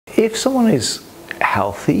if someone is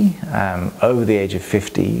healthy, over the age of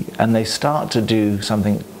 50, and they start to do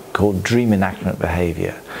something called dream enactment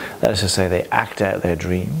behaviour, that is to say they act out their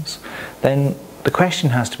dreams, then the question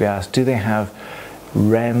has to be asked, do they have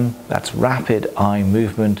REM, that's rapid eye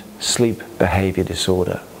movement sleep behaviour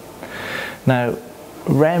disorder? Now,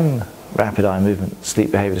 REM, rapid eye movement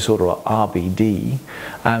sleep behaviour disorder, or RBD,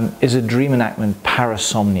 is a dream enactment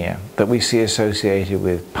parasomnia that we see associated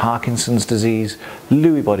with Parkinson's disease,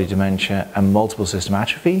 Lewy body dementia, and multiple system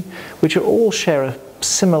atrophy, which all share a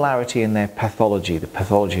similarity in their pathology, the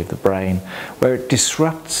pathology of the brain, where it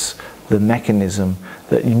disrupts the mechanism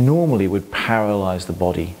that normally would paralyze the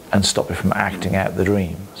body and stop it from acting out the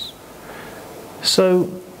dreams.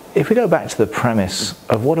 So if we go back to the premise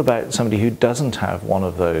of what about somebody who doesn't have one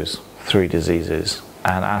of those three diseases,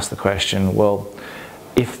 and ask the question, well,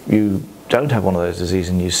 if you don't have one of those diseases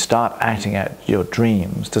and you start acting out your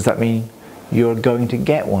dreams, does that mean you're going to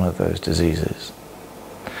get one of those diseases?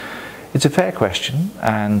 It's a fair question,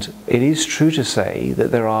 and it is true to say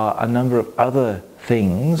that there are a number of other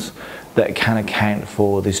things that can account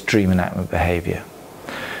for this dream enactment behaviour.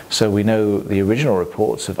 So we know the original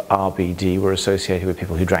reports of RBD were associated with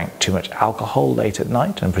people who drank too much alcohol late at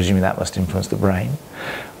night, and presumably that must influence the brain.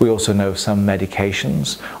 We also know some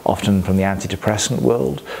medications, often from the antidepressant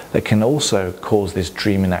world, that can also cause this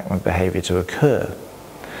dream enactment behaviour to occur.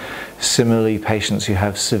 Similarly, patients who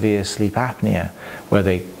have severe sleep apnea, where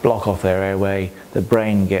they block off their airway, the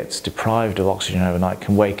brain gets deprived of oxygen overnight,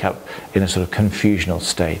 can wake up in a sort of confusional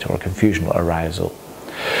state or a confusional arousal.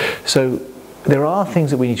 So there are things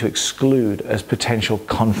that we need to exclude as potential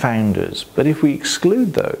confounders, but if we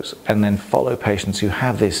exclude those and then follow patients who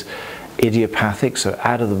have this idiopathic, so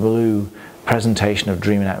out of the blue presentation of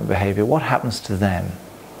dream enactment behaviour, what happens to them?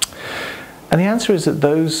 And the answer is that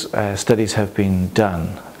those studies have been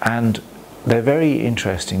done, and they're very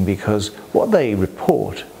interesting because what they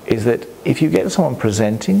report is that if you get someone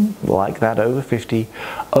presenting like that over 50,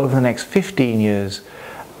 over the next 15 years,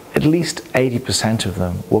 at least 80% of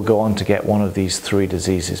them will go on to get one of these three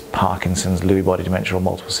diseases: Parkinson's, Lewy body dementia, or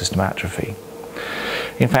multiple system atrophy.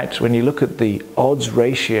 In fact, when you look at the odds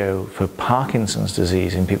ratio for Parkinson's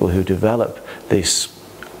disease in people who develop this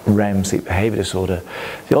REM sleep behaviour disorder,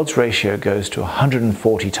 the odds ratio goes to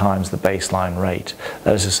 140 times the baseline rate.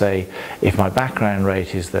 That is to say, if my background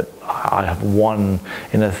rate is that I have 1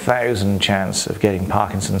 in 1,000 chance of getting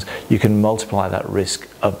Parkinson's, you can multiply that risk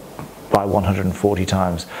by 140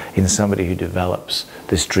 times in somebody who develops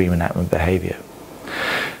this dream enactment behaviour.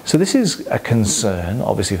 So this is a concern,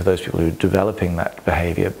 obviously, for those people who are developing that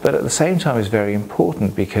behaviour, but at the same time is very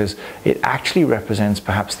important because it actually represents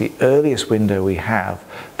perhaps the earliest window we have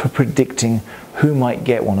for predicting who might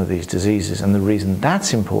get one of these diseases. And the reason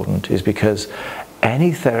that's important is because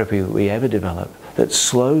any therapy that we ever develop that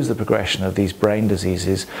slows the progression of these brain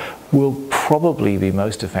diseases will probably be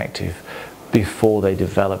most effective before they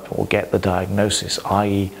develop or get the diagnosis,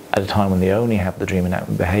 i.e. at a time when they only have the dream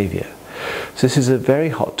enactment behaviour. So this is a very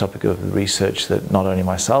hot topic of research that not only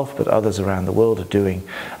myself but others around the world are doing,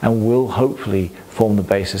 and will hopefully form the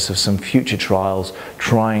basis of some future trials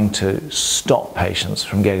trying to stop patients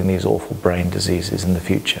from getting these awful brain diseases in the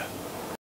future.